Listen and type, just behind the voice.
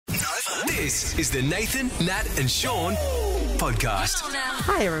This is the Nathan, Nat and Shaun podcast.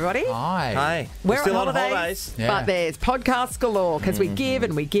 Hi, everybody. Hi. We're still on on holidays, holidays. but there's podcasts galore because we give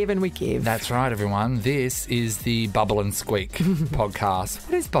and we give and we give. That's right, everyone. This is the Bubble and Squeak podcast.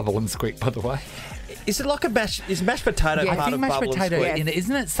 What is Bubble and Squeak, by the way? Is it like is mashed potato Yeah. part I think of mashed bubble potato, and squeak?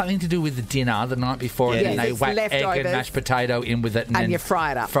 isn't it something to do with the dinner the night before, and Yeah, then they it's whack egg and leftovers. mashed potato in with it, and then you fry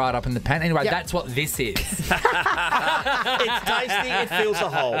it up. Fry it up in the pan. Anyway, Yep. that's what this is. It's tasty. It fills a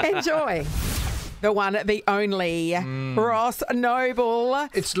hole. Enjoy. The one, the only Ross Noble.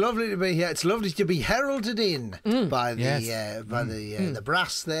 It's lovely to be here. It's lovely to be heralded in by the Yes. the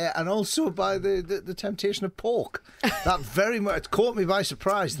brass there, and also by the temptation of pork. That very much it caught me by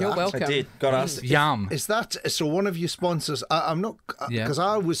surprise. You're that. welcome. I did. Got us. Yum. Is that so? One of your sponsors? I'm not Yeah. because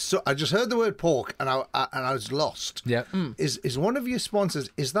I just heard the word pork and I was lost. Yeah. Is one of your sponsors?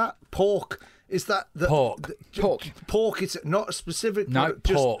 Is that pork? Is that the Pork. Pork. It's not a specific. No,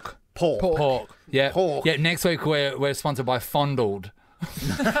 just pork. Pork. Yeah. Pork. Yeah. Next week we're sponsored by Fondled.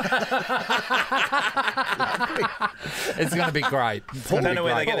 It's going to be great. I don't know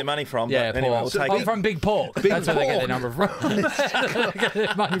where they get their money from. Yeah, but anyway, pork. we'll take it. From Big Pork. That's where they get their Pork. number from. They get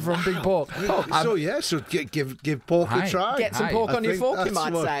their money from Big Pork. So give pork a Hey. try. Get some Hey, pork I on your think fork, you that's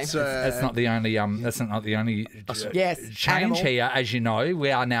might what, say. That's not the only. That's not the only Yes, change animal. here. As you know,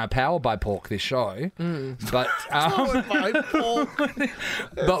 we are now powered by pork. This show, but By pork.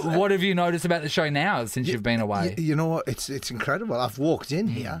 but what have you noticed about the show now since you've been away? You know what? It's incredible. I've walked in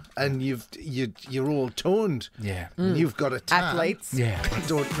here and you're all toned. Yeah, You've got a tan. Athletes. yeah, I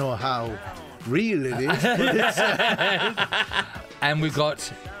don't know how real it is, but it's, and we've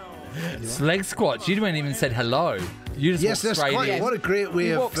got leg squats. You didn't even said hello. You just yes, walked that's straight quite. in. What a great way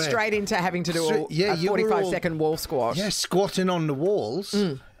You of walk straight into having to do a you were 45-second wall squat. squatting on the walls.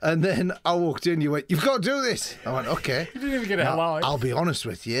 And then I walked in. You went, "You've got to do this." I went, "Okay." You didn't even get a Now, hello. I'll be honest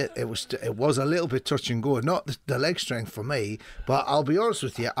with you. It was a little bit touch and go. Not the leg strength for me, but I'll be honest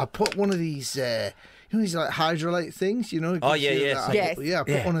with you. I put one of these. These like hydrolyte things, it Oh, gives yeah, you yes. that- Yes. Yeah, I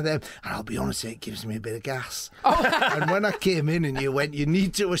put one of them, and I'll be honest, it gives me a bit of gas. And when I came in and you went, you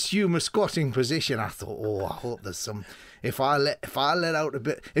need to assume a squatting position, I thought, oh, I hope there's some. If I let out a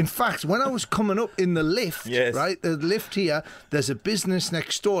bit. In fact, when I was coming up in the lift, Yes. right, the lift here, there's a business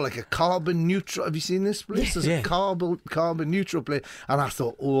next door, like a carbon neutral. Have you seen this place? There's a carbon neutral place, and I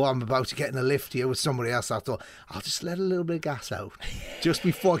thought, oh, I'm about to get in the lift here with somebody else. I thought, I'll just let a little bit of gas out just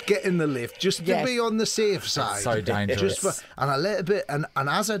before I get in the lift, just to Yes. be on the safe side. so dangerous. And I let a bit, and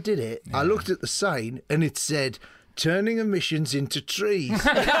as I did it, I looked at the sign, and it said, "Turning emissions into trees." And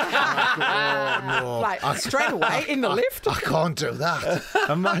I thought, oh, no. Like straight away in the lift. I can't do that.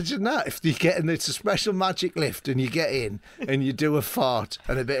 Imagine that. If you get in, it's a special magic lift, and you get in and you do a fart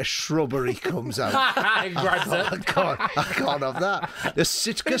and a bit of shrubbery comes out. Grabs it. I can't have that. The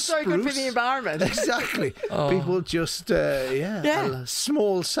Sitka It's so good for spruce. the environment. Exactly. People just, Yeah.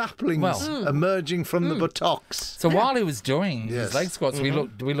 small saplings Well. emerging from the buttocks. So while he was doing Yes. his leg squats, we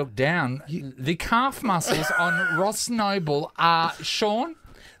looked down. The calf muscles on Ross Noble are Shaun.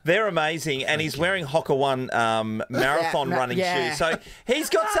 They're amazing, and he's wearing Hoka One marathon running shoes. So he's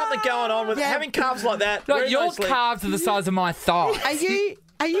got something going on with having calves like that. Like wearing your those legs. calves are the size of my thighs.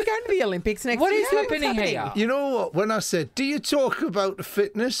 Are you going to the Olympics next What year? is What's happening here? You know what? When I said, "Do you talk about the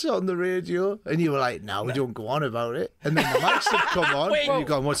fitness on the radio?" and you were like, "No, we don't go on about it," and then the mics have come on, and you're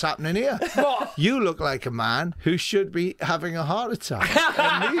going, "What's happening here?" You look like a man who should be having a heart attack.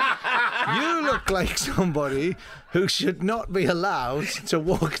 And you look like somebody who should not be allowed to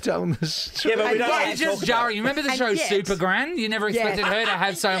walk down the street. Yeah, but we don't And have It's to talk just about jarring. You remember the And show yet- Supergran? You never expected her to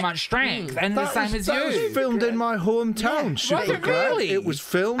have so much strength, and the same as that was you. filmed in my hometown. Was it Supergran. really? It was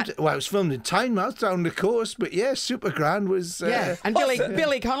filmed. Well, it was filmed in Tynemouth down the coast, but yeah, Supergran was. Yeah, and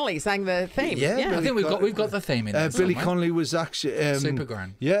Billy Connolly sang the theme. Yeah, I think we've got the theme in there. Billy somewhere. Connolly was actually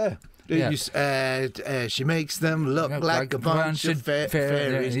Supergran. Yeah. Yeah. She makes them look like a bunch of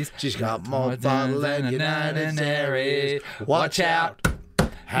fairies. She's got more bottle than United Aires. Watch out.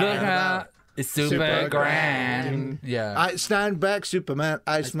 Look out. It's super grand. Yeah. I stand back, Superman.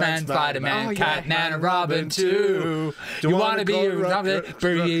 Man, Spider-Man, Oh, yeah. Captain and Robin too. You want to be a Robin?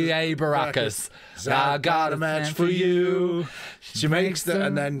 Bring a Baracus. I got a match for you. She makes them,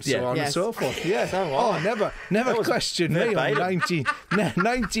 and then so Yeah. on and Yes. so forth. Yeah. Oh, never question me on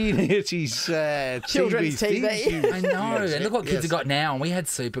 1980s Children's TV. theme tunes. I know. Yes, And look what kids yes. have got now. And we had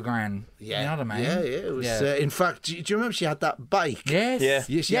Supergran. You know what I mean? Yeah. It was. Yeah. In fact, do you remember she had that bike? Yes. Yeah.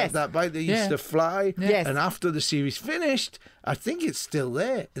 Yes, she Yes. had that bike that used Yeah. to fly. Yes. And after the series finished, I think it's still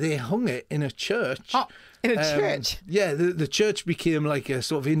there. They hung it in a church. Oh. In a church? Yeah, the church became like a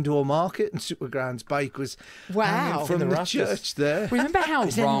sort of indoor market, and Supergrand's bike was hanging from the church there. Remember how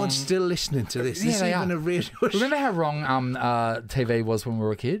Is wrong... anyone still listening to this? Yeah, Is they even are. a radio Remember how wrong TV was when we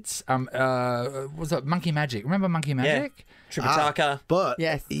were kids? Was it Monkey Magic? Remember Monkey Magic? Tripitaka. But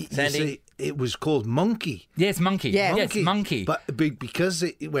Yes. you Sandy. see, it was called Monkey. Yes, Monkey. Yeah. Yes, Monkey. But because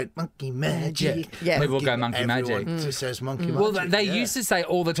it went Monkey Magic. Yeah. We will go Monkey everyone Magic. just says Monkey Magic. Well, they yeah. used to say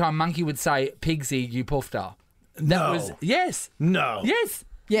all the time, Monkey would say, Pigsy, you poofed her. That No. was... Yes. No. Yes.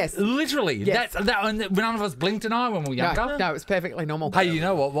 Yes. Literally. Yes. That's that. And none of us blinked an eye when we were younger. No, it's perfectly normal. Hey, you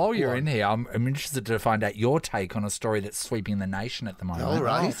know what? While you're in here, I'm interested to find out your take on a story that's sweeping the nation at the moment. All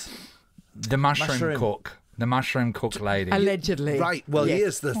right. The mushroom cook. The mushroom cook lady. Allegedly. Right. Well, Yes.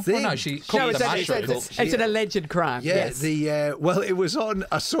 here's the thing. Well, no, she cooked No, the it's, mushroom. it's an alleged crime. Yeah, Yes. well, it was on.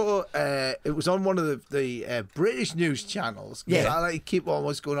 I saw it was on one of the British news channels. 'Cause Yeah. I like to keep on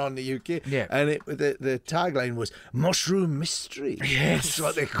what's going on in the UK. Yeah. and the tagline was "Mushroom Mystery." Yes. That's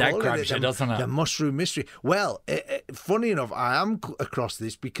what they That call grabs it. you, doesn't it? The Mushroom Mystery. Well, funny enough, I am across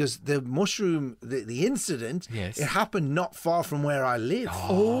this because the mushroom, the incident, Yes. it happened not far from where I live.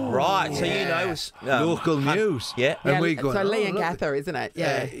 Right. So you know, it was, Local news. Yeah. And Yeah, we going, so Lee and look, Gather, isn't it?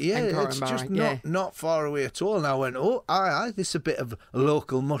 Yeah. yeah, And it's Corumbarri, just yeah. not far away at all. And I went, oh, aye, this is a bit of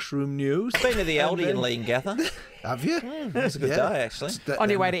local mushroom news. Been to the Aldi in Lee and Gather. Have you? It's a good day, actually. On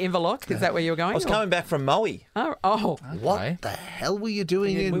your way to Inverloch, is that where you were going? I was coming back from Moe. Oh. What Okay. the hell were you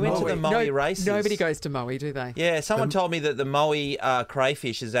doing in We went to Moe? the Moe races. Nobody goes to Moe, do they? Yeah, someone told me that the Moe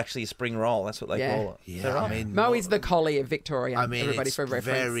crayfish is actually a spring roll. That's what they Yeah. call it. Is that Yeah, right? I mean, Moe's the collie of Victoria. I mean, everybody it's for reference.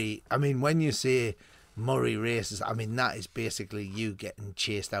 very. I mean, when you say Murray races, I mean that is basically you getting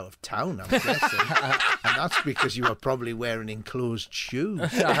chased out of town. I'm guessing, and that's because you were probably wearing enclosed shoes.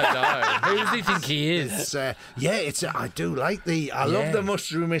 I know. Who does he think he is? It's. I do like I love the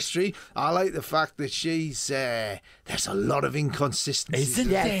mushroom mystery. I like the fact that she's. There's a lot of inconsistencies.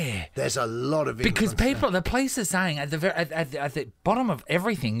 Isn't Yes. there? There's a lot of Because inconsistencies. the police are saying at the bottom of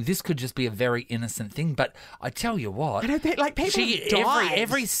everything, this could just be a very innocent thing. But I tell you what, I don't think, like, people have died.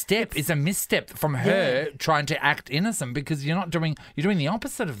 every step is a misstep from her trying to act innocent because you're doing the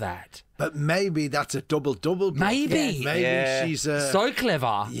opposite of that. But maybe that's a double. Maybe. Maybe Yeah. she's So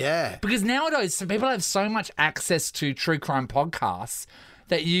clever. Yeah. Because nowadays people have so much access to true crime podcasts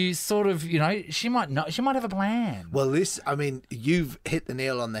that you sort of, she might have a plan. Well, you've hit the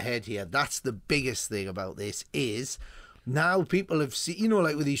nail on the head here. That's the biggest thing about this is now people have seen,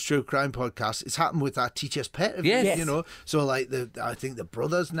 like with these true crime podcasts, it's happened with that teacher's pet. Yes. So like I think the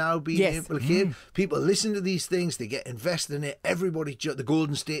brothers now being Yes. implicated. People listen to these things, they get invested in it. Everybody, the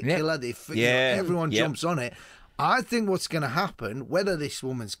Golden State Yeah. Killer, everyone jumps on it. I think what's going to happen, whether this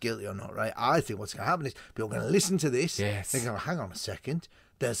woman's guilty or not, right? I think what's going to happen is people are going to listen to this. Yes. They're going to hang on a second.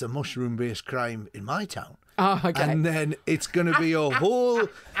 There's a mushroom-based crime in my town. Oh, okay. And then it's going to be a whole.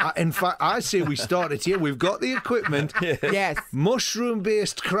 In fact, I say we started here. We've got the equipment. Yes.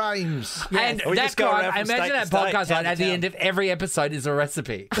 Mushroom-based crimes. And We that just go crime, around from imagine state that to state, podcast town line to at the town. end of every episode is a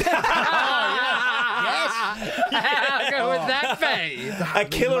recipe. How good would that be? A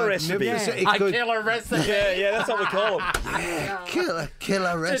killer recipe. Magnificent. It A could- killer recipe. Yeah, that's what we call them.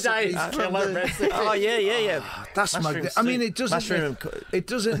 Killer recipes. Today's from killer the- recipe. Oh, yeah. That's Mushroom I mean, soup. Mushroom it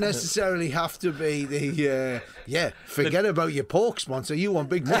doesn't necessarily have to be the forget about your pork sponsor. You want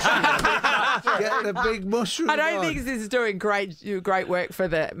big mushroom. Get the big mushroom. I don't on. think this is doing great work for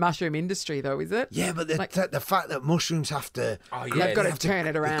the mushroom industry, though, is it? Yeah, but the fact that mushrooms have to. Oh, They've yeah. got to have to- turn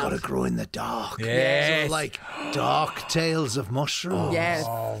it They've got to around. grow in the dark. Yes. So like dark tales of mushrooms. Yes.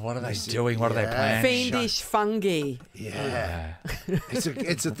 Oh, what are they doing? What are they planning? Fiendish fungi. Yeah. It's a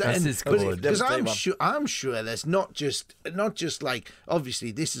This is good. Because That's a big I'm sure there's not just like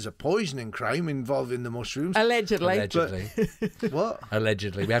obviously this is a poisoning crime involving the mushrooms. Allegedly. Allegedly. What?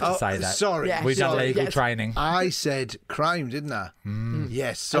 Allegedly. We have to say that. Sorry. Yeah. We've done sorry. legal Yes. training. I said crime, didn't I?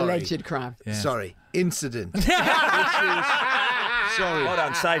 Yes, sorry. Alleged crime. Sorry. Incident. This is- sorry. Well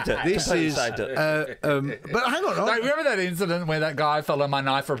done, saved it. This Completely is saved it. but hang on. Like, remember that incident where that guy fell on my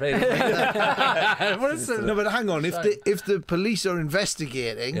knife repeatedly? What is it? No, but hang on. If the police are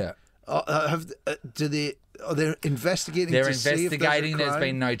investigating, Yeah. are they investigating? They're to see if investigating. there's There's a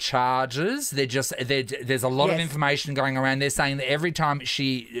been no charges. There's a lot of Yes. information going around. They're saying that every time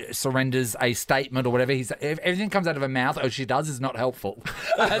she surrenders a statement or whatever, everything comes out of her mouth or she does is not helpful.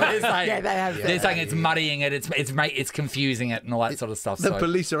 They're saying, Yeah, they have. They're saying it's muddying it. It's confusing it and all that sort of stuff. The So.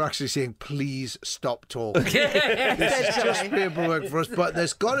 police are actually saying, "Please stop talking." This is Essentially. just paperwork for us. But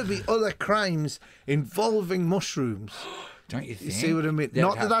there's got to be other crimes involving mushrooms Don't you think? You see what I mean?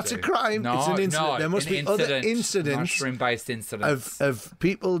 Not that that's a crime. No, it's an incident. no, there must be other incidents. Mushroom-based incidents. Of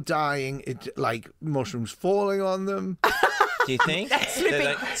people dying, like mushrooms falling on them. Do you think?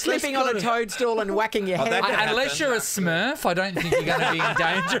 Slipping on a toadstool and whacking your head. Unless you're a Smurf, I don't think you're going to be in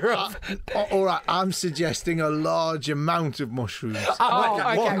danger of... All right, I'm suggesting a large amount of mushrooms.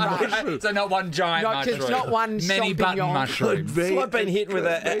 Okay, mushroom. So not one giant mushroom. Not one Many button champignon. mushrooms. Well, I've been hit with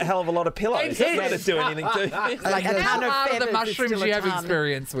a hell of a lot of pillows. That's not to do anything to Like a ton of How are feathers. the is mushrooms still a you have ton.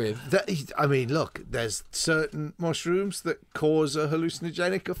 experience with? I mean, look, there's certain mushrooms that cause a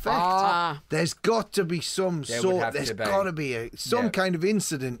hallucinogenic effect. There's got to be some sort. There's got to be some kind of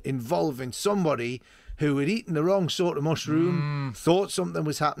incident involving somebody who had eaten the wrong sort of mushroom, thought something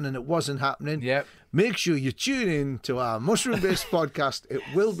was happening, it wasn't happening. Yep. Make sure you tune in to our mushroom-based podcast. It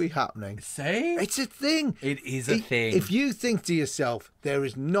will be happening. See? It's a thing. It is a thing. If you think to yourself,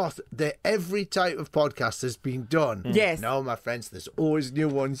 every type of podcast has been done. Yes. No, my friends, there's always new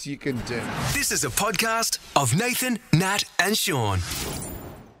ones you can do. This is a podcast of Nathan, Nat, and Sean.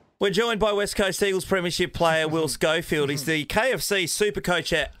 We're joined by West Coast Eagles Premiership player Will Schofield. He's the KFC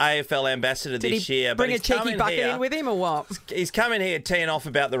Supercoach AFL Ambassador this year. Bring but a he's cheeky coming bucket here- in with him or what? He's coming here teeing off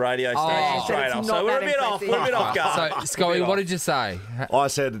about the radio station straight it's off. not So we're a that bit off. impressive. We're a bit off guard. So, Scotty, what did you say? I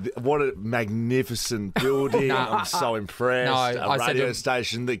said, what a magnificent building. I'm so impressed. No, a I said radio to-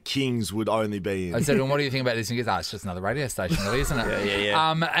 station that Kings would only be in. I said, well, what do you think about this? And he goes, it's just another radio station, really, isn't it?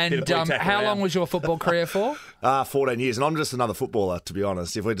 Yeah. And Bit of blue tack how around. long was your football career for? 14 years, and I'm just another footballer, to be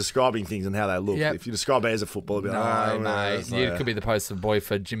honest. If we're describing things and how they look, Yep. if you describe it as a footballer, you'll be like, No, mate. it's You not- could be the poster boy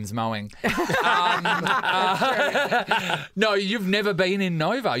for Jim's mowing. No, you've never been in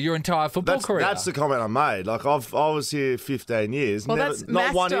Nova your entire football career. That's the comment I made. Like, I was here 15 years, Well, never, that's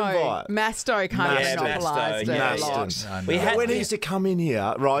not one invite. Masto kind Yeah, of monopolised Masto, it yeah. a lot. Maston. We had When he used to come in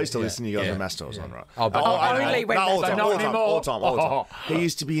here, right, I used to listen to you guys when Maston was on, right? Oh, but only when all the Maston time, was all the time, on. all the time, all the time. He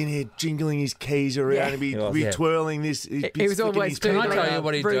used to be in here jingling his keys around Yeah. and be Yeah. twirling this. He was always Can I doodling tell you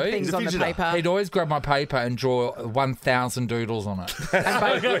what he'd rude do? things He's a on the fidgeter. paper. He'd always grab my paper and draw 1,000 doodles on it.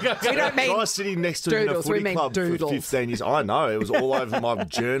 We don't mean I was sitting next to him in a doodles, we footy mean club doodles. for 15 years. I know, it was all over my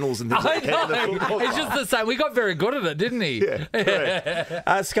journals and things I like that. know. It's just the same. We got very good at it, didn't he? Yeah,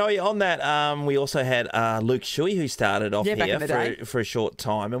 correct. Scully, on that, we also had Luke Shuey, who started off Yeah, back here in the day. for a short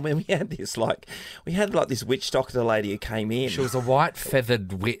time, and when we had this, this witch doctor lady who came in. She was a white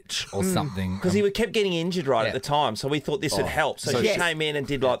feathered witch or something. Because he kept getting injured at Yeah. the time, so we thought this would help. So she came in and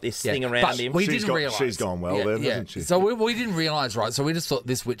did this thing around But him. we She's didn't got- realise. she's gone well then, hasn't she? So we didn't realise, right? So we just thought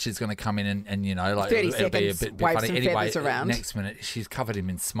this witch is going to come in and 30 it'll be a seconds, bit wave funny. some Anyway, feathers around. next minute she's covered him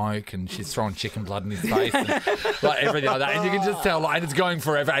in smoke and she's throwing chicken blood in his face and everything like that. And you can just tell, and it's going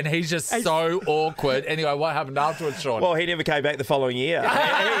forever. And he's just so awkward. Anyway, what happened afterwards, Sean? Well, he never came back the following year.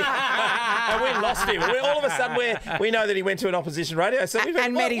 And we lost him. All of a sudden, we know that he went to an opposition radio. So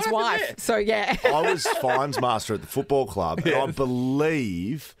and met his wife. So, yeah. I was fines master at the football club, and I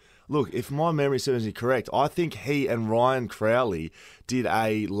believe. Look, if my memory serves me correct, I think he and Ryan Crowley did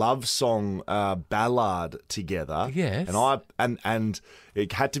a love song ballad together. Yes. And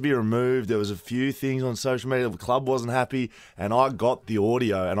it had to be removed. There was a few things on social media. The club wasn't happy, and I got the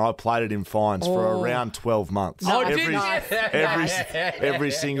audio and I played it in fines for around 12 months. Oh, every, did you?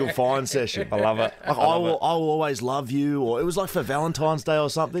 every single fine session. I love it. Like, I will always love you, or it was like for Valentine's Day or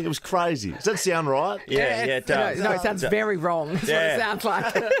something. It was crazy. Does that sound right? Yeah, it does. No, it sounds very wrong. That's what Yeah. it sounds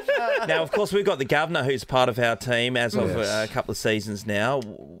like. Now, of course, we've got the governor who's part of our team as of a couple of seasons now.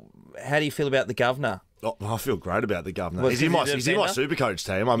 How do you feel about the governor? Oh, I feel great about the governor. Well, He's in my he's a Supercoach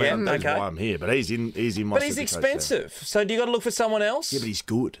team. I mean, Yeah, that's okay. why I'm here. But he's in my But he's Supercoach expensive. team. So do you got to look for someone else? Yeah, but he's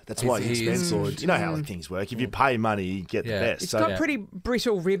good. That's why he's He is expensive. You know how things work. If you pay money, you get the Yeah. best. It's So got pretty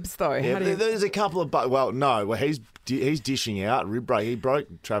brittle ribs, though. yeah, How do you... there's a couple of he's dishing out rib break. He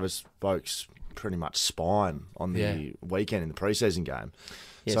broke Travis Boak's pretty much spine on the weekend in the preseason game.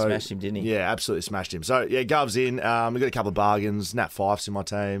 Yeah, smashed him, didn't he? Yeah, absolutely smashed him. So, yeah, Gov's in. We've got a couple of bargains. Nat Fife's in my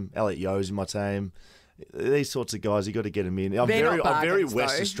team. Elliot Yo's in my team. These sorts of guys, you got to get them in. I'm They're not very bargains,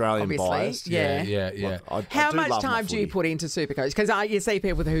 West though, Australian obviously. biased. Yeah. Yeah. I How do much love my time do you footy. put into Supercoach? Because you see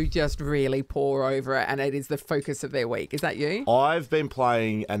people who just really pour over it and it is the focus of their week. Is that you? I've been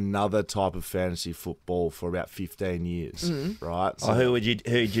playing another type of fantasy football for about 15 years, right? Oh, who'd you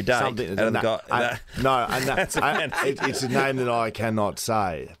date? Something Out of the it's a name that I cannot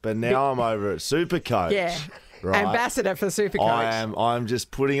say. But now I'm over at Supercoach. Yeah. Right. Ambassador for Supercoach. I'm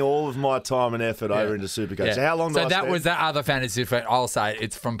just putting all of my time and effort over into Supercoach. Yeah. So how long? do I that spend? was that other fantasy friend. I'll say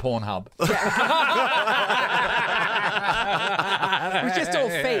it's from Pornhub. It was just all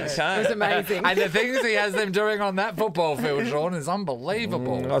feet. legs home. It was amazing. And the things he has them doing on that football field, Sean, is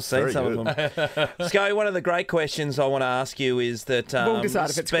unbelievable. I've seen Very some of them. Scully, one of the great questions I want to ask you is that We'll decide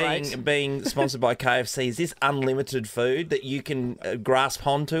if it's great. being sponsored by KFC, is this unlimited food that you can grasp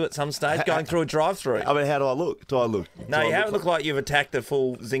onto at some stage going through a drive-through? I mean, how do I look? Do I look? No, you haven't looked like you've attacked a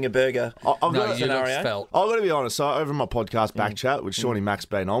full Zinger burger. I've No, got, you look scenario. felt. I've got to be honest. So over my podcast, Backchat, with Shawnee Mack's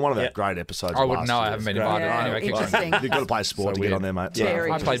been on, one of our Yep. great episodes. I of wouldn't last know. I year. haven't been great. invited. Yeah, Anyway, keep going. interesting. You've got to play sport to get on there, mate.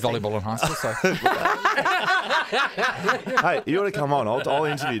 Very I played interesting. volleyball in high school, so Hey, you want to come on? I'll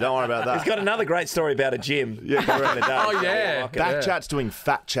interview you. Don't worry about that. He's got another great story about a gym. Yeah, during the day. Oh, yeah. Backchat's doing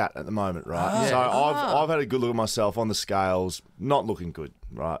fat chat at the moment, right? So I've had a good look at myself on the scales, not looking good,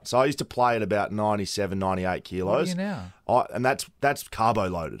 right? So I used to play at about 97, 98 kilos. What are you now? And that's carbo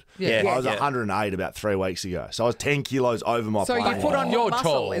loaded. Yeah. I was Yeah. 108 about 3 weeks ago. So I was 10 kilos over my So you playing put on weight. You're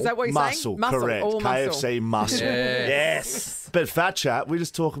muscle. tall. Is that what you're muscle, saying? correct. All muscle. KFC muscle. Yes. But Fat Chat, we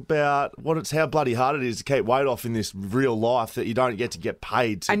just talk about how bloody hard it is to keep weight off in this real life that you don't get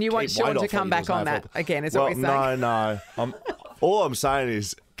paid to And you keep want weight Sean to off come like back you on was that made for. again, is what Well, we're saying? no. All I'm saying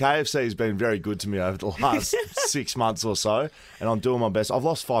is KFC has been very good to me over the last 6 months or so, and I'm doing my best. I've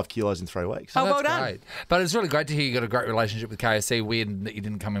lost 5 kilos in 3 weeks. Oh, well that's done. great. But it's really great to hear you got a great relationship with KFC. Weird that you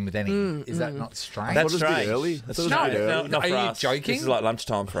didn't come in with any. Is that not strange? That's Thought it was a bit strange. early. That's Thought it was a bit strange. early. Not Are for you us. joking? This is like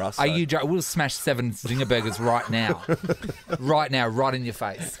lunchtime for us. Are so. you? We'll smash 7 Zinger burgers right now, right in your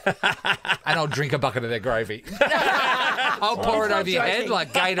face, and I'll drink a bucket of their gravy. I'll pour it over your head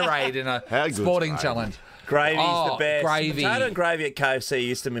like Gatorade in a How good's sporting gravy? challenge. Gravy's the best. Gravy. Potato and gravy at KFC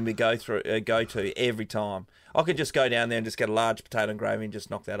used to make me go to every time. I could just go down there and just get a large potato and gravy and just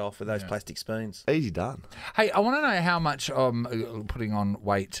knock that off with those plastic spoons. Easy done. Hey, I want to know how much putting on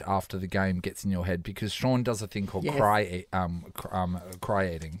weight after the game gets in your head, because Sean does a thing called Yes. cry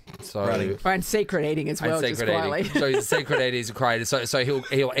eating. So And secret eating as well, and just secret quietly. eating. So he's a secret eater. He's a cry eater. So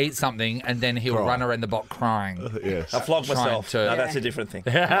he'll eat something and then he'll run around the block crying. Yes. I flog Trying myself. to- No, that's a different thing.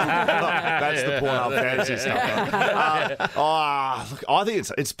 That's the Pornhub fantasy stuff. Look, I think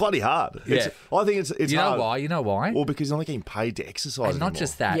it's bloody hard. I think it's You hard. know why? You know why? Well, because you're not getting paid to exercise And not anymore.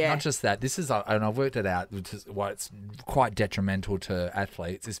 just that, Yeah. not just that. This is, and I've worked it out, which is why it's quite detrimental to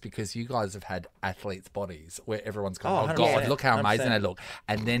athletes, is because you guys have had athletes' bodies where everyone's going, oh, 100%. God, look how amazing 100%. they look.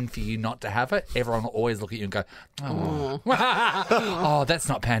 And then for you not to have it, everyone will always look at you and go, oh, oh, that's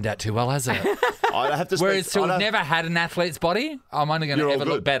not panned out too well, has it? I have to Whereas speak, to I'd have have- never had an athlete's body, I'm only going You're to all ever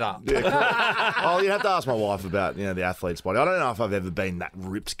look good. better. Yeah, correct. Oh, you have to ask my wife about the athlete's body. I don't know if I've ever been that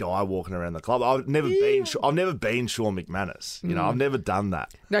ripped guy walking around the club. I've never been Sean McManus. You know, I've never done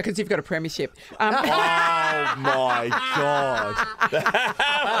that. No, because you've got a premiership. Oh my God!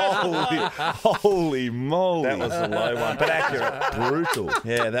 holy moly! That was a low one, but accurate. brutal.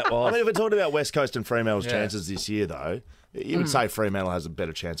 Yeah, that I was. mean, if we're talking about West Coast and Fremantle's chances this year, though, you would say Fremantle has a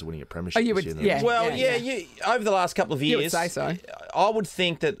better chance of winning a premiership you this would- year. Than Well, Yeah. you, over the last couple of You years, would say so. I would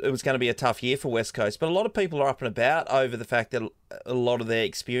think that it was going to be a tough year for West Coast, but a lot of people are up and about over the fact that a lot of their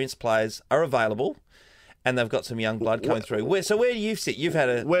experienced players are available, and they've got some young blood coming through. Where do you sit? You've had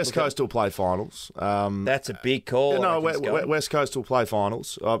a West look at- Coast will play finals. That's a big call. No, I reckon, Scott. West Coast will play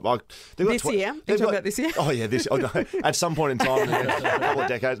finals. They've got This year? You're talking about this year? Oh yeah, this. At some point in time, in a couple of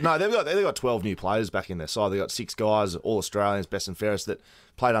decades. No, they've got 12 new players back in their side. They've got 6 guys, all Australians, best and fairest, that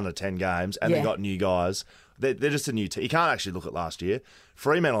played under 10 games, and they've got new guys. They're just a new team. You can't actually look at last year.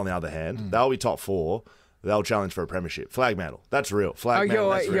 Fremantle, on the other hand, they'll be top 4. They'll challenge for a premiership. Flag mantle. That's real. Flag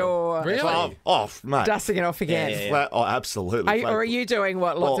mantle. That's real. You're Really? Oh, mate. dusting it off again. Absolutely. Or are you doing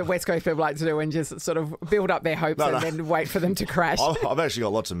what lots Oh. of West Coast people like to do and just sort of build up their hopes and then wait for them to crash? I've actually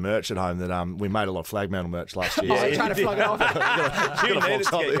got lots of merch at home that we made a lot of flag mantle merch last year. Oh, you're trying to flog it off. You need it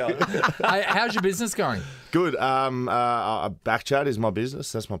to get going. Hey, how's your business going? Good. Backchat is my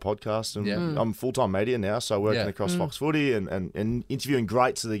business. That's my podcast. And I'm full-time media now, so working across Fox Footy and interviewing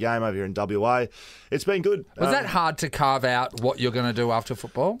greats of the game over here in WA. It's been good. Was that hard to carve out what you're going to do after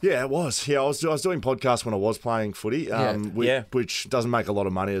football? Yeah, it was. Yeah, I was doing podcasts when I was playing footy, which doesn't make a lot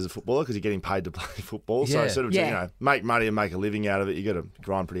of money as a footballer because you're getting paid to play football. So Yeah. sort of make money and make a living out of it. You got to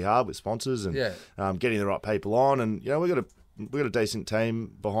grind pretty hard with sponsors and getting the right people on. And we got a decent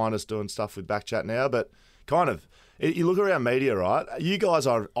team behind us doing stuff with Backchat now. But kind of, you look around media, right? You guys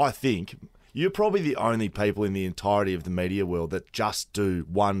are, I think. You're probably the only people in the entirety of the media world that just do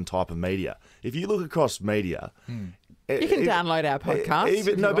one type of media. If you look across media, You can download our podcast.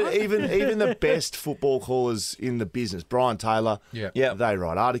 Even the best football callers in the business, Brian Taylor, they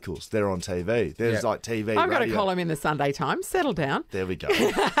write articles. They're on TV. There's like TV. I've got radio. a column in the Sunday Times. Settle down. There we go. For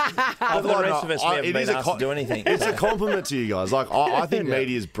the rest of us, we haven't been asked to do anything. It's a compliment to you guys. Like I think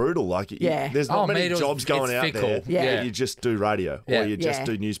media is brutal. Like there's not many jobs going out there. Yeah. You just do radio, or you just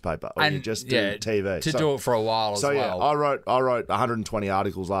do newspaper, or you just do TV. To do it for a while as well. I wrote 120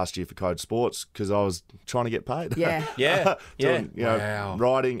 articles last year for Code Sports because I was trying to get paid. Doing,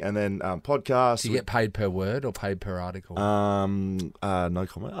 writing and then podcasts. Do you get paid per word or paid per article? No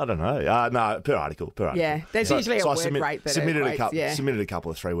comment. I don't know. No, per article. Yeah, there's usually a word rate that submitted a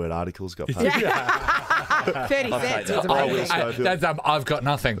couple of 3-word articles. Got paid. 30 cents is amazing. I've got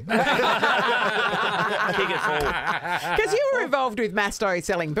nothing. Kick it forward. Because you were involved with Masto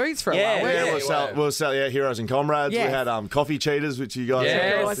selling booze for a while, weren't you? We'll sell Heroes and Comrades. Yes. We had coffee cheaters, which you guys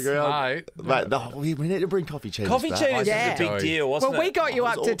across the ground. Mate, we need to bring coffee cheaters Coffee back. cheaters is a big deal, wasn't it? Well, we got you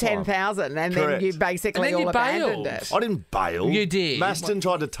up to 10,000 and then you basically all abandoned it. I didn't bail. You did. Maston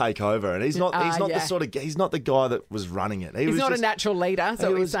tried to take over, and he's not the guy that was running it. He's not a natural leader,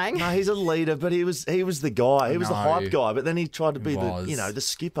 so we're saying. No, he's a leader, but he was the guy. He was the hype guy, but then he tried to be the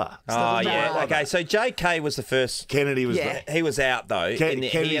skipper. Okay, so JK was the first. Kennedy was he was out though.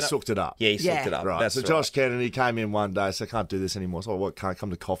 Kennedy sucked it up. Yeah, he sucked it up. Right. That's so Josh Kennedy came in one day, so I can't do this anymore. So what? Can't come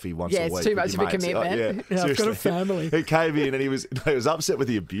to coffee once a week. It's too much of a commitment. I've got a family. He came in and he was upset with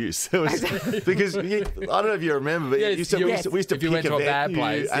the abuse. It was, because I don't know if you remember, but we used to pick a bad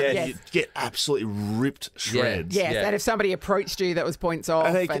place and you'd get absolutely ripped shreds. And if somebody approached you that was points off.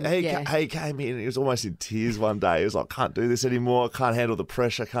 And he came in and he was almost in tears one day. He was like, can't do this anymore. Can't handle the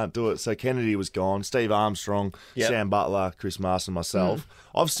pressure. Can't do it. So Kennedy was gone. Steve Armstrong, Sam Butler, Chris Marston, myself.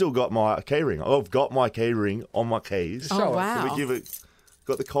 I've still got my key ring. I've got my key ring on my keys. Oh, wow. So we give it,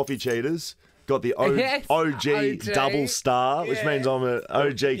 got the coffee cheaters. Got the OG double star, which means I'm an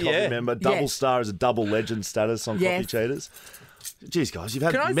OG coffee member. Double star is a double legend status on coffee cheaters. Jeez, guys, you've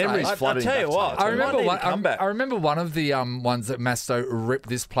had memories flooding. I'll tell you what, I remember one of the ones that Masto ripped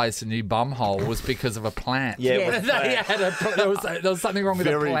this place a new bumhole was because of a plant. Yeah, there was something wrong with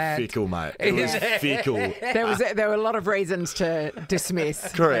the plant. Very fickle, mate. It was fickle. There were a lot of reasons to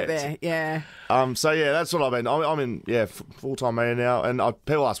dismiss. Correct. There. Yeah. So that's what I've been. I'm in full time media now, and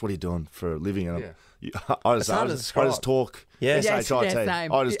people ask, "What are you doing for a living?" And I just talk. SHIT. I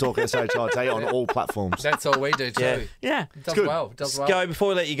just talk SHIT on all platforms. That's all we do too. Yeah. Does well. Go before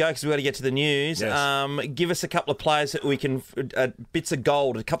we let you go because we've got to get to the news. Yes. Give us a couple of players that we can bits of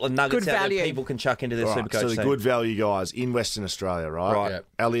gold, a couple of nuggets out there people can chuck into their Supercoach So the team. good value guys in Western Australia, right? Right. Yep.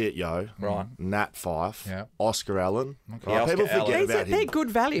 Elliot Yeo, right? Nat Fife, Oscar Allen. Okay. Right? People forget about him. They're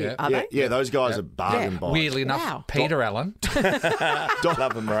good value, are they? Yeah, those guys are bargain buys. Weirdly enough, Peter Allen.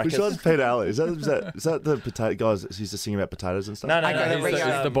 Love them, Which one's Peter Allen? Is that the potato guys that used to sing about potatoes and stuff? No.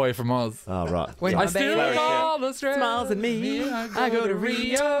 He's the boy from Oz. Oh, right. I still recall the smiles in me. I go to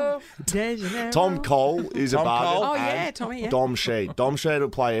Rio. Tom Cole is a bargain. Oh, yeah, Tommy, Dom Sheed. Dom Sheed will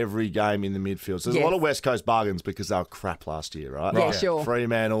play every game in the midfield. So there's a lot of West Coast bargains because they were crap last year, right? Yeah, sure.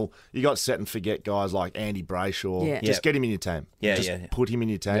 Fremantle. You got set and forget guys like Andy Brayshaw. Just get him in your team. Put him in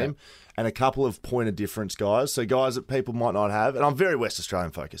your team. And a couple of point of difference guys. So guys that people might not have. And I'm very West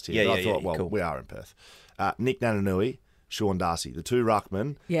Australian focused here. But I thought, we are in Perth. Nick Nananui. Sean Darcy, the two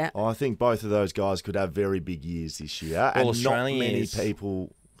ruckmen. I think both of those guys could have very big years this year. And not many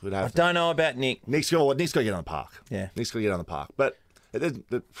people could have. I don't know about Nick. Nick's got to get on the park. Yeah. Nick's got to get on the park. But in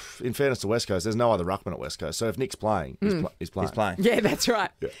fairness to West Coast, there's no other ruckman at West Coast. So if Nick's playing, he's playing. Yeah, that's right.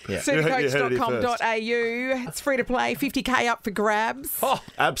 Supercoach.com.au. It's free to play. 50k up for grabs. Oh,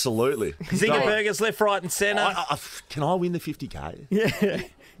 absolutely. Zinger burgers left, right, and centre. Can I win the 50k? Yeah.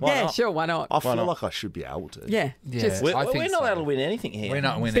 Sure, why not? I feel like I should be able to. Yeah. We're not allowed to win anything here. We're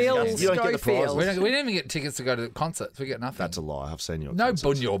not winning. Bill You don't get the prizes. We don't even get tickets to go to concerts. We get nothing. That's a lie. I've seen your No,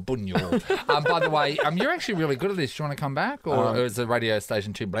 concerts. bunyo. By the way, you're actually really good at this. Do you want to come back? Or is the radio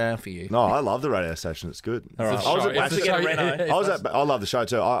station too bland for you? No, I love the radio station. It's good. All right. I love the show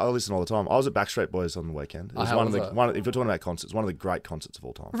too. I listen all the time. I was at Backstreet Boys on the weekend. It was if you're talking about concerts, one of the great concerts of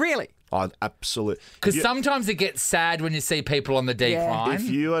all time. Really? Absolutely. Because sometimes it gets sad when you see people on the decline. If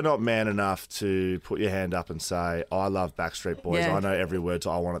you are not man enough to put your hand up and say, I love Backstreet Boys, I know every word,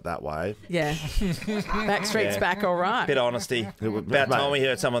 so I want it that way. Yeah. Backstreet's back all right. Bit of honesty. About time we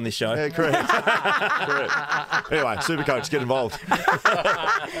heard someone on this show. Yeah, correct. Anyway, Supercoach, get involved.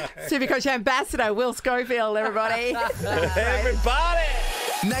 Supercoach Ambassador Will Schofield, everybody. Everybody!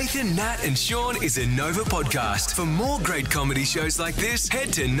 Nathan, Nat and Shaun is a Nova podcast. For more great comedy shows like this,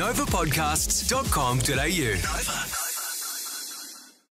 head to novapodcasts.com.au. Nova.